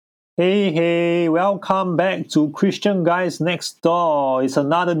Hey, hey, welcome back to Christian Guys Next Door. It's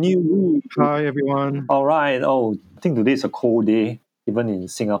another new week. Hi, everyone. All right. Oh, I think today is a cold day, even in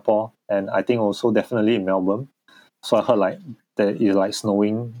Singapore, and I think also definitely in Melbourne. So I heard like that it's like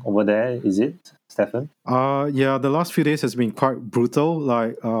snowing over there. Is it, Stefan? Yeah, the last few days has been quite brutal,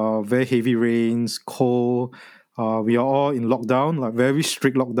 like very heavy rains, cold. We are all in lockdown, like very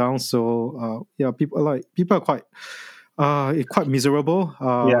strict lockdown. So yeah, people are quite miserable,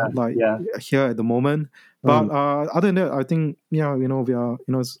 Yeah, like yeah. here at the moment. But Mm, other than that, I think we are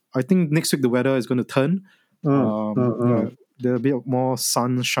I think next week the weather is going to turn. mm, mm, Yeah, mm. there'll be more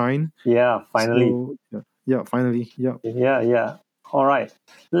sunshine. Yeah, finally. So yeah, finally, yeah, Yeah, yeah. All right.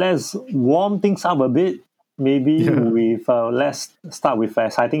 Let's warm things up a bit. Maybe yeah. with let's start with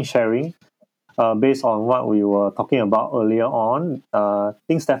exciting sharing. Based on what we were talking about earlier on, I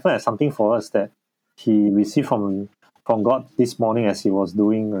think Stefan has something for us that he received from God this morning as he was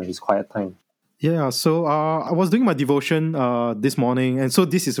doing his quiet time. Yeah, so I was doing my devotion this morning, and so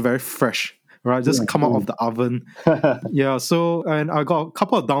this is very fresh, right? Just come out of Mm, the oven. mm. Yeah, so and I got a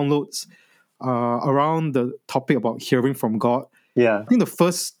couple of downloads around the topic about hearing from God. Yeah. I think the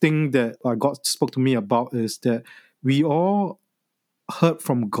first thing that God spoke to me about is that we all heard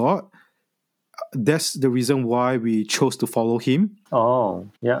from God. That's the reason why we chose to follow Him. Oh,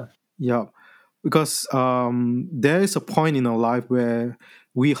 yeah. Yeah, because there is a point in our life where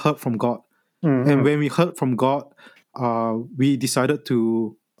we heard from God. And Mm, when we heard from God, we decided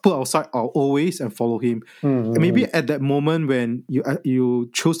to put aside our old ways and follow Him. mm, And mm, maybe at that moment when you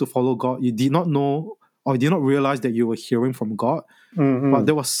chose to follow God, you did not know or did not realize that you were hearing from God, mm, but mm,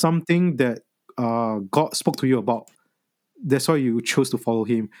 there was something that God spoke to you about. That's why you chose to follow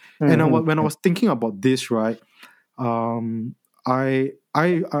Him. And mm, when I was thinking about this, right, um,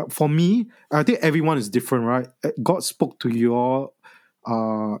 for me, I think everyone is different, right? God spoke to you all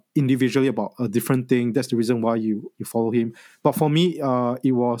individually about a different thing. That's the reason why you follow Him. But for me,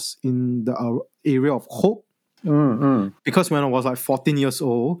 it was in the area of hope, mm, mm. because when I was like 14 years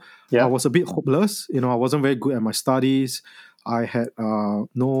old, I Yeah. was a bit hopeless. I wasn't very good at my studies. I had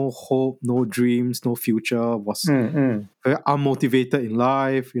no hope, no dreams, no future. Was Mm, mm. very unmotivated in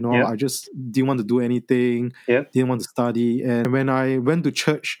life. Yeah. I just didn't want to do anything, Yeah. didn't want to study. And when I went to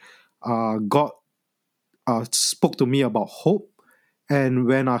church, God spoke to me about hope. And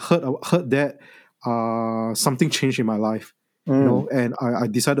when I heard that, something changed in my life, Mm, and I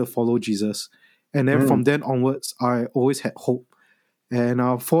decided to follow Jesus. And then mm. from then onwards, I always had hope. And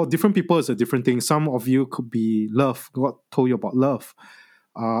for different people, it's a different thing. Some of you could be love. God told you about love.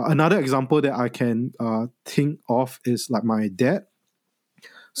 Another example that I can think of is like my dad.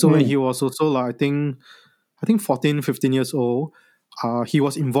 So when Mm. he was also like I think 14, 15 years old, he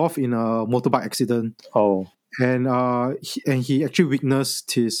was involved in a motorbike accident, Oh, and he actually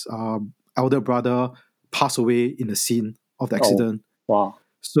witnessed his elder brother pass away in the scene of the oh, accident. wow.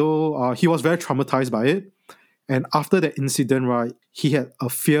 So he was very traumatized by it. And after that incident, right, he had a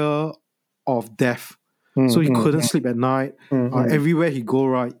fear of death. So Mm, he mm, couldn't sleep at night. mm, mm, Everywhere he go,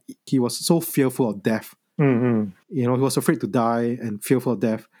 right, he was so fearful of death. mm, mm, He was afraid to die and fearful of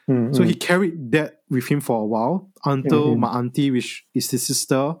death. mm, So he mm, carried that with him for a while mm, until mm. my auntie, which is his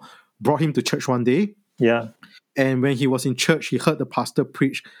sister, brought him to church one day. Yeah. And when he was in church, he heard the pastor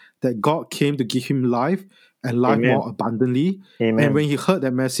preach that God came to give him life and life Amen. more abundantly. And Amen. when he heard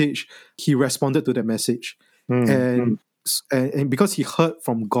that message, he responded to that message. Mm, mm. And because he heard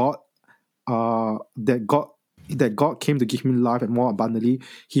from God, that God came to give him life and more abundantly,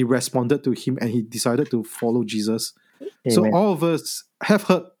 he responded to him and he decided to follow Jesus. So Amen. all of us have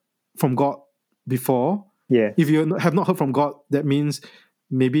heard from God before. Yeah. If you have not heard from God, that means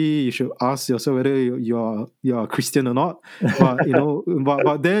maybe you should ask yourself whether you're a Christian or not. But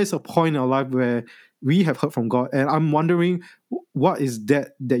but there is a point in our life where we have heard from God, and I'm wondering what is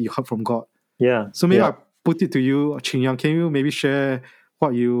that you heard from God. Yeah. So maybe Yeah. I put it to you, Chin Yang. Can you maybe share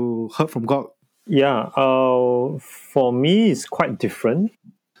what you heard from God? Yeah. For me, it's quite different.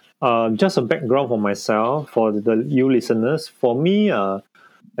 Just a background for myself, for the you listeners. For me, I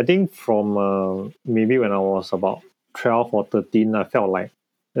think from maybe when I was about 12 or 13, I felt like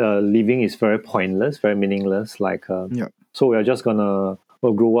living is very pointless, very meaningless. Like, Yeah. so we're just gonna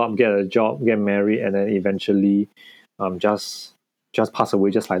grow up, get a job, get married, and then eventually just pass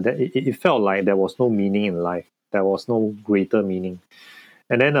away just like that. It felt like there was no meaning in life. There was no greater meaning.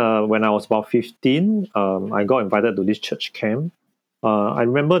 And then when I was about 15, I got invited to this church camp. I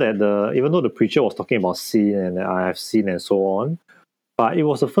remember that even though the preacher was talking about sin and I have sin and so on, but it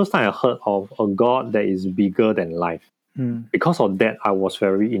was the first time I heard of a God that is bigger than life. Because of that, I was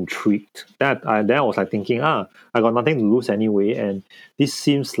very intrigued. Then I was like thinking, I got nothing to lose anyway, and this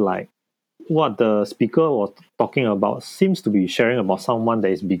seems like what the speaker was talking about seems to be sharing about someone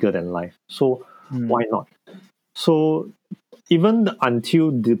that is bigger than life. So why not? So even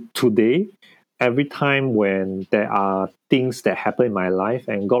until today, every time when there are things that happen in my life,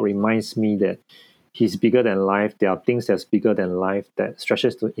 and God reminds me that He's bigger than life, there are things that's bigger than life that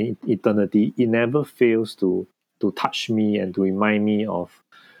stretches to eternity. It never fails to touch me and to remind me of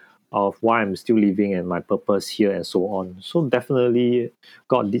why I'm still living and my purpose here and so on. So definitely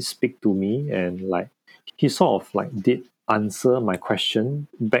God did speak to me, and like He sort of like did answer my question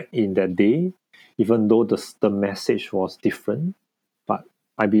back in that day, even though the message was different. But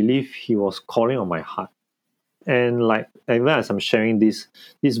I believe He was calling on my heart. And like even as I'm sharing this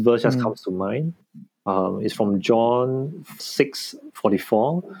verse just comes to mind. It's from John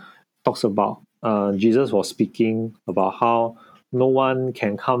 6:44. Talks about Jesus was speaking about how no one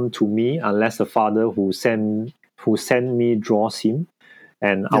can come to me unless the Father who sent me draws him,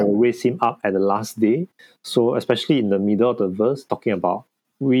 and I will raise him up at the last day. So especially in the middle of the verse, talking about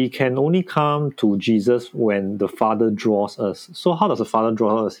we can only come to Jesus when the Father draws us. So how does the Father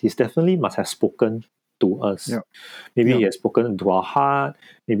draw us? He definitely must have spoken to us. Maybe He has spoken into our heart.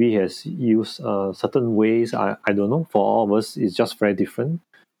 Maybe He has used certain ways. I don't know. For all of us, it's just very different.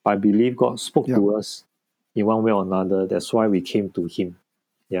 But I believe God spoke to us in one way or another. That's why we came to Him.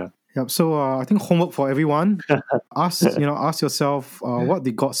 Yeah. Yep. So I think homework for everyone. Ask yourself, what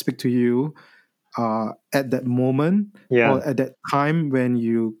did God speak to you at that moment or at that time when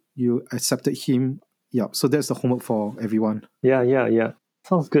you accepted Him? Yep. So that's the homework for everyone. Yeah.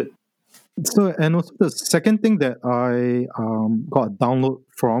 Sounds good. So, and also the second thing that I got a download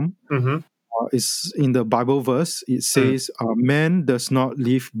from is in the Bible verse. It says, "Man does not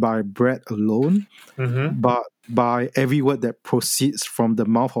live by bread alone, but by every word that proceeds from the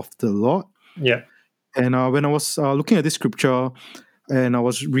mouth of the Lord." Yeah. And when I was looking at this scripture and I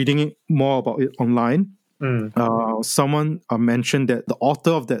was reading it more about it online, someone mentioned that the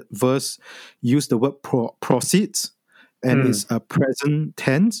author of that verse used the word proceeds, and it's a present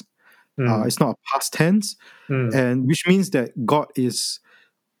tense. It's not a past tense, and which means that God is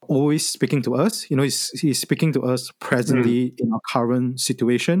always speaking to us. He's speaking to us presently in our current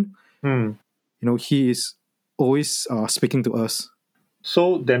situation. He is always speaking to us.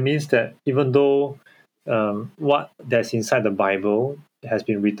 So that means that even though what that's inside the Bible has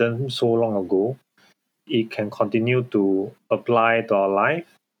been written so long ago, it can continue to apply to our life,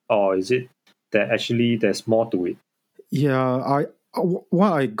 or is it that actually there's more to it? Yeah,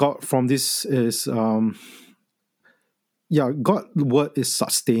 what I got from this is God's word is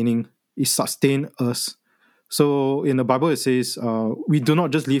sustaining. It sustain us. So in the Bible it says, we do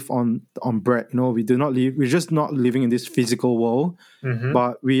not just live on bread. We do not live. We're just not living in this physical world,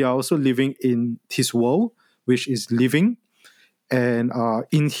 but we are also living in His world, which is living, and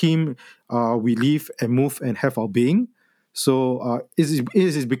in Him we live and move and have our being. So it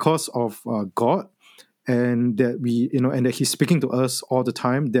is because of God, and that and that He's speaking to us all the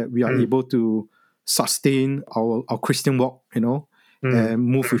time, that we are able to sustain our Christian walk, and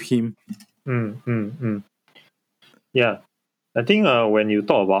move with Him. Yeah. I think when you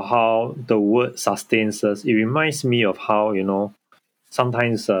talk about how the word sustains us, it reminds me of how,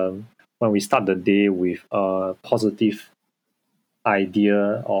 sometimes when we start the day with a positive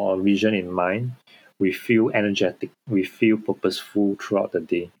idea or vision in mind, we feel energetic, we feel purposeful throughout the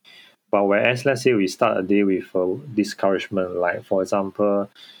day. But whereas, let's say we start a day with discouragement, like for example,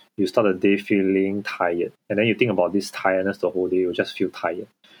 you start a day feeling tired, and then you think about this tiredness the whole day, you just feel tired.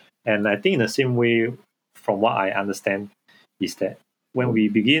 And I think in the same way, from what I understand, is that when we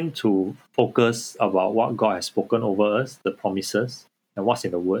begin to focus about what God has spoken over us, the promises, and what's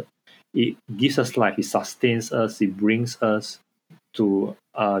in the Word, it gives us life, it sustains us, it brings us to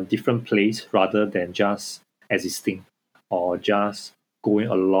a different place rather than just existing or just going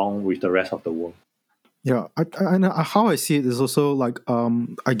along with the rest of the world. Yeah, how I see it is also like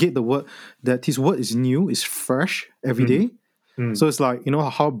I get the word that His word is new, is fresh every day. So it's like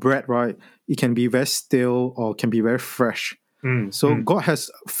how bread, right? It can be very stale or can be very fresh. So God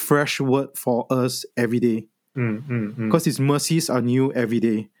has fresh word for us every day because His mercies are new every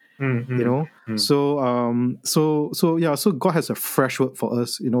day. So God has a fresh word for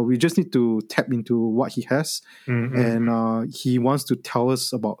us. We just need to tap into what He has, and He wants to tell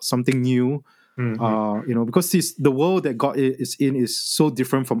us about something new. Because the world that God is in is so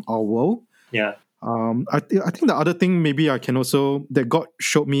different from our world. Yeah. I think the other thing maybe I can also that God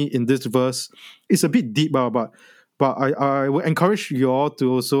showed me in this verse is a bit deep, but I would encourage you all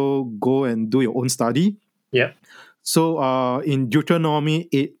to also go and do your own study. Yeah. So in Deuteronomy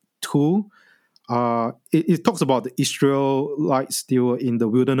 8:2, it talks about the Israelites. They were in the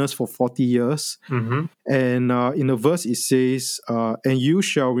wilderness for 40 years. Mm-hmm. And in the verse, it says, and you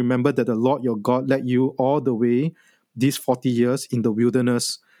shall remember that the Lord your God led you all the way these 40 years in the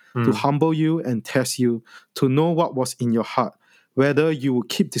wilderness to humble you and test you, to know what was in your heart, whether you would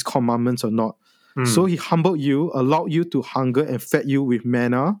keep these commandments or not. So he humbled you, allowed you to hunger, and fed you with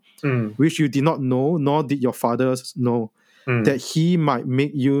manna, which you did not know, nor did your fathers know, that he might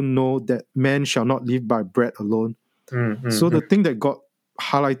make you know that man shall not live by bread alone. So the thing that got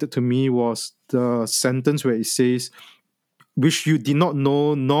highlighted to me was the sentence where it says, which you did not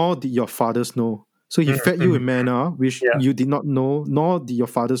know, nor did your fathers know. So he fed you with manna, which Yeah. you did not know, nor did your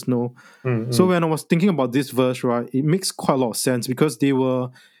fathers know. Mm-hmm. So when I was thinking about this verse, right, it makes quite a lot of sense because they were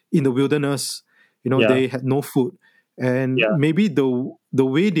in the wilderness, Yeah. they had no food. And Yeah. maybe the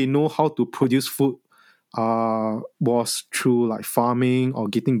way they know how to produce food was through like farming or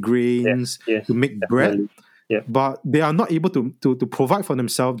getting grains Yes. to make bread. Definitely. Yeah. But they are not able to provide for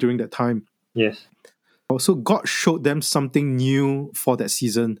themselves during that time. Yes. So God showed them something new for that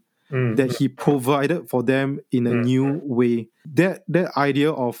season, that He provided for them in a new way. That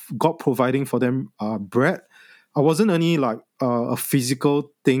idea of God providing for them bread, wasn't only like a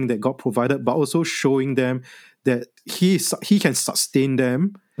physical thing that God provided, but also showing them that He can sustain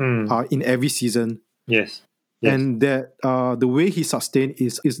them in every season, Yes. and that the way He sustained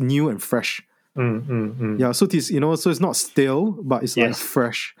is new and fresh. Yeah, so this, so it's not stale, but it's like a Yes.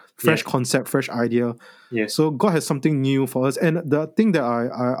 fresh Yes. concept, fresh idea. Yes. So God has something new for us. And the thing that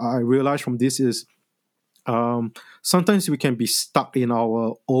I realized from this is sometimes we can be stuck in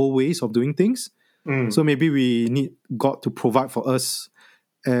our old ways of doing things. So maybe we need God to provide for us,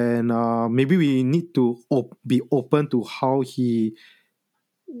 and maybe we need to be open to how He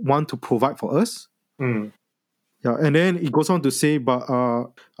want to provide for us. Yeah, and then it goes on to say, but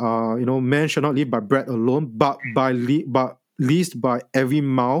man shall not live by bread alone, but but least by every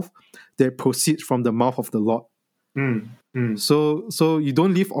mouth that proceeds from the mouth of the Lord. So you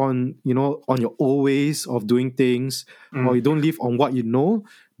don't live on on your old ways of doing things, or you don't live on what you know,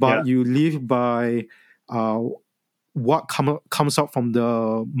 but you live by what comes out from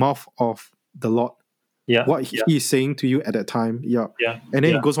the mouth of the Lord. Yeah. What He is saying to you at that time. Yeah. Yeah. And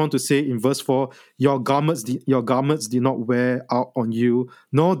then He goes on to say in verse 4, your garments did not wear out on you,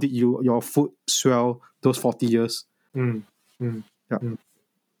 nor did your foot swell those 40 years. Yeah.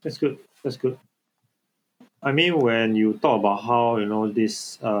 That's good. That's good. I mean, when you talk about how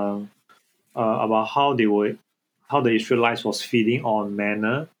this about how the Israelites was feeding on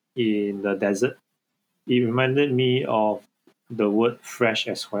manna in the desert, it reminded me of the word fresh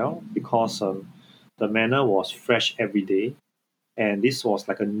as well, because the manna was fresh every day, and this was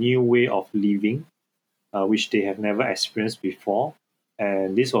like a new way of living, which they have never experienced before,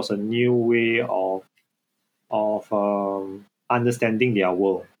 and this was a new way of understanding their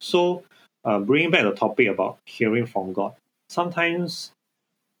world. So, bringing back the topic about hearing from God, sometimes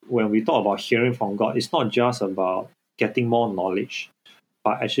when we talk about hearing from God, it's not just about getting more knowledge,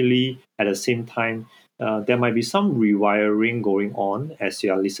 but actually at the same time, there might be some rewiring going on as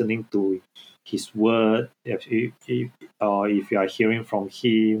you are listening to His word. If you are hearing from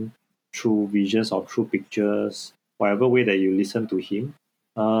Him through visions or through pictures, whatever way that you listen to Him,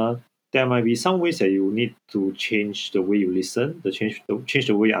 uh, there might be some ways that you need to change the way you listen, change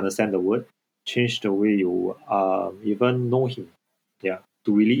the way you understand the word, change the way you even know Him. Yeah,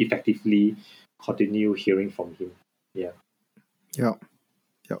 to really effectively continue hearing from Him. Yeah. Yeah.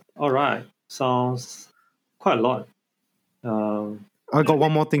 All right. Sounds quite a lot. Um, I got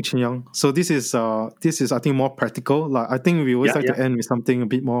one more thing, Chin Young. So this is I think more practical. Like I think we always like to end with something a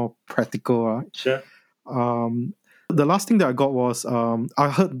bit more practical, right? Sure. The last thing that I got was I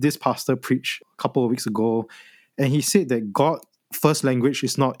heard this pastor preach a couple of weeks ago, and he said that God's first language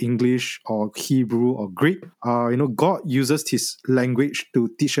is not English or Hebrew or Greek. God uses His language to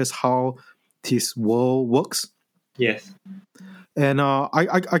teach us how His world works. Yes. And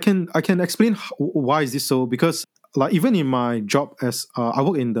I can explain why is this so, because like even in my job as I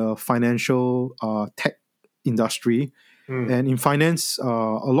work in the financial tech industry, and in finance a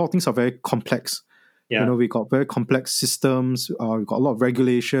lot of things are very complex. Yeah. We got very complex systems, we got a lot of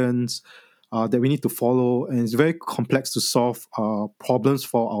regulations that we need to follow, and it's very complex to solve problems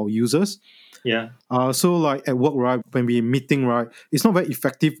for our users. Yeah. So like at work, right, when we're meeting, right, it's not very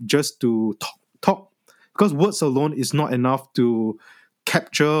effective just to talk, because words alone is not enough to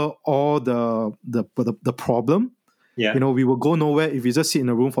capture all the problem. Yeah. We will go nowhere if we just sit in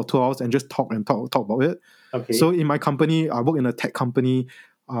a room for 2 hours and just talk about it. Okay. So in my company, I work in a tech company.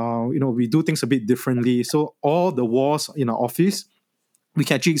 we do things a bit differently. So all the walls in our office, we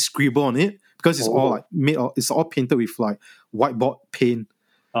can actually scribble on it because it's all like it's all painted with like whiteboard paint.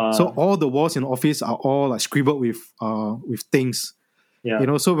 So all the walls in the office are all like scribbled with things.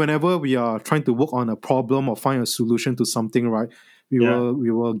 Yeah. So whenever we are trying to work on a problem or find a solution to something, right, we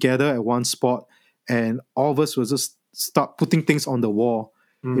will gather at one spot, and all of us will just start putting things on the wall,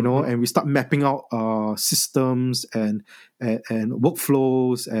 and we start mapping out systems and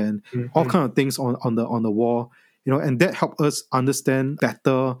workflows and all kind of things on the wall, and that helped us understand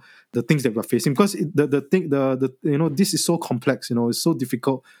better the things that we're facing, because this is so complex. It's so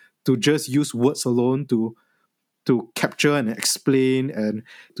difficult to just use words alone to capture and explain and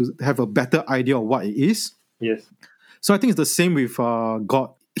to have a better idea of what it is. Yes. So I think it's the same with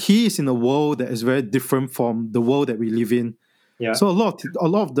God. He is in a world that is very different from the world that we live in. Yeah. So a lot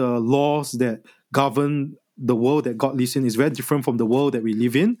of the laws that govern the world that God lives in is very different from the world that we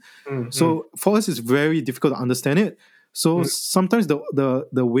live in. So for us, it's very difficult to understand it. So sometimes the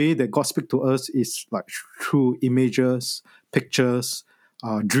way that God speaks to us is like through images, pictures,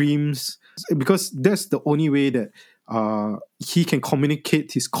 dreams, because that's the only way that He can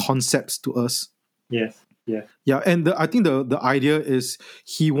communicate His concepts to us. Yes. Yeah. Yeah, and I think the idea is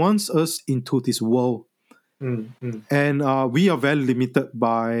He wants us into this world. And we are very limited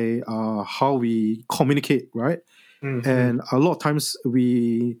by how we communicate, right? And a lot of times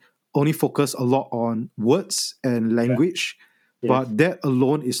we only focus a lot on words and language, but that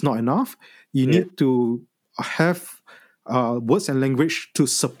alone is not enough. You need to have words and language to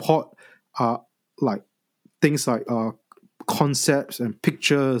support like things like concepts and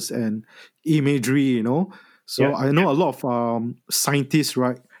pictures and imagery. So I know a lot of scientists,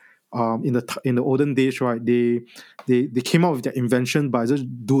 right? In the olden days, right, they came out with their invention by just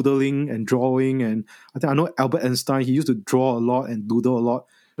doodling and drawing. And I know Albert Einstein, he used to draw a lot and doodle a lot.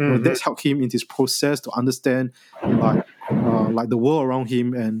 That's helped him in his process to understand like the world around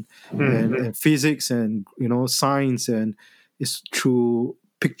him and physics and science, and it's through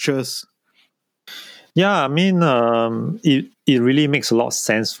pictures. Yeah, I mean, it really makes a lot of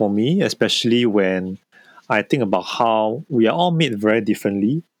sense for me, especially when I think about how we are all made very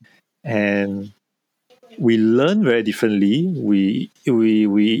differently, and we learn very differently. We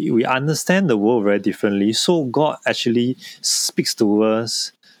understand the world very differently. So God actually speaks to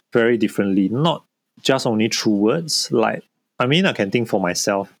us very differently, not just only through words. Like, I mean, I can think for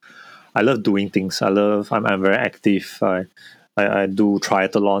myself. I love doing things. I'm very active. I do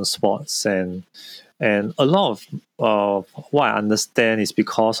triathlon sports, and a lot of what I understand is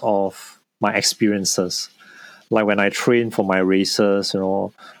because of my experiences. Like when I train for my races,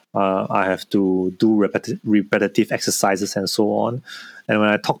 I have to do repetitive exercises and so on. And when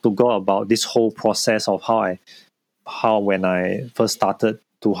I talk to God about this whole process of how when I first started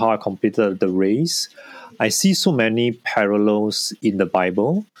to how I completed the race, I see so many parallels in the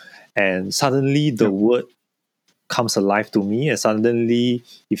Bible, and suddenly the word comes alive to me, and suddenly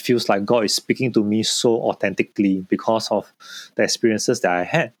it feels like God is speaking to me so authentically because of the experiences that I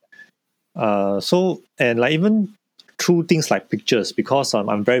had. So and like even through things like pictures, because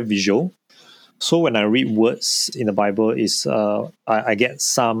I'm very visual. So when I read words in the Bible, I get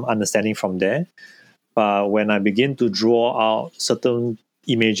some understanding from there. But when I begin to draw out certain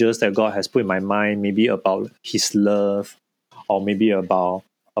images that God has put in my mind, maybe about His love, or maybe about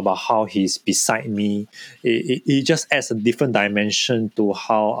how He's beside me, it just adds a different dimension to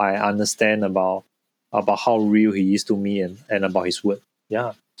how I understand about how real He is to me, and about His word.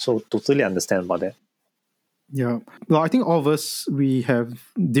 Yeah, so totally understand about that. Yeah. Well, I think all of us, we have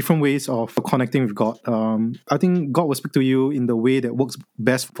different ways of connecting with God. I think God will speak to you in the way that works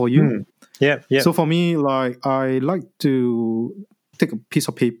best for you. Yeah. So for me, like, I like to take a piece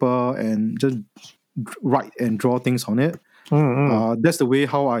of paper and just write and draw things on it. That's the way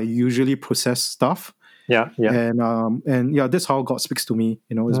how I usually process stuff. Yeah. And that's how God speaks to me.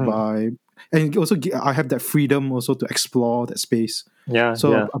 Is by, and also I have that freedom also to explore that space. Yeah.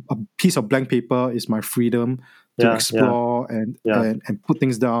 So a piece of blank paper is my freedom to explore and put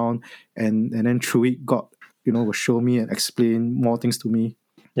things down, and then through it, God, will show me and explain more things to me.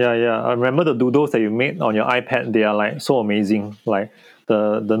 Yeah. I remember the doodles that you made on your iPad. They are like so amazing. Like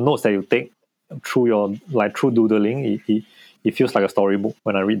the notes that you take through through doodling, it feels like a storybook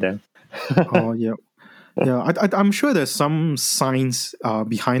when I read them. Oh yeah. Yeah, I'm sure there's some science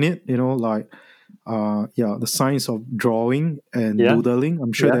behind it, the science of drawing and doodling.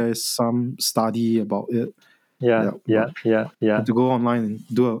 I'm sure there's some study about it. Yeah. To go online and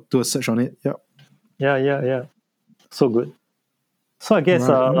do a search on it. Yeah. So good. So I guess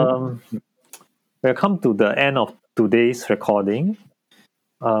Right. we've come to the end of today's recording.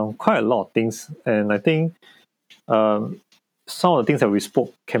 quite a lot of things, and I think some of the things that we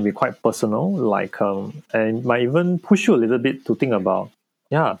spoke can be quite personal, like and might even push you a little bit to think about,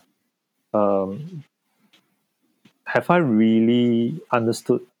 yeah, have I really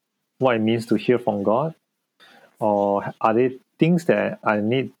understood what it means to hear from God, or are there things that I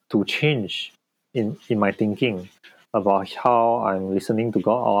need to change in my thinking about how I'm listening to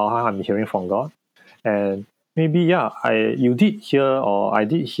God or how I'm hearing from God? And maybe, yeah, you did hear or I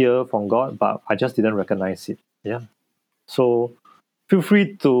did hear from God, but I just didn't recognize it. Yeah. So feel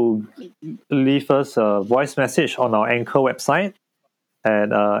free to leave us a voice message on our Anchor website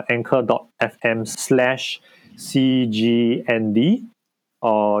at anchor.fm/CGND.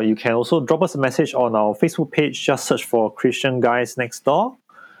 Or you can also drop us a message on our Facebook page. Just search for Christian Guys Next Door.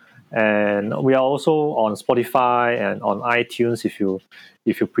 And we are also on Spotify and on iTunes if you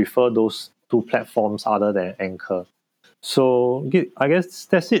prefer those two platforms other than Anchor. So I guess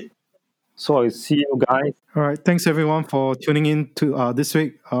that's it. So I see you guys. All right. Thanks everyone for tuning in to this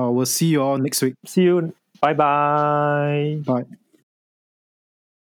week. We'll see you all next week. See you. Bye bye. Bye.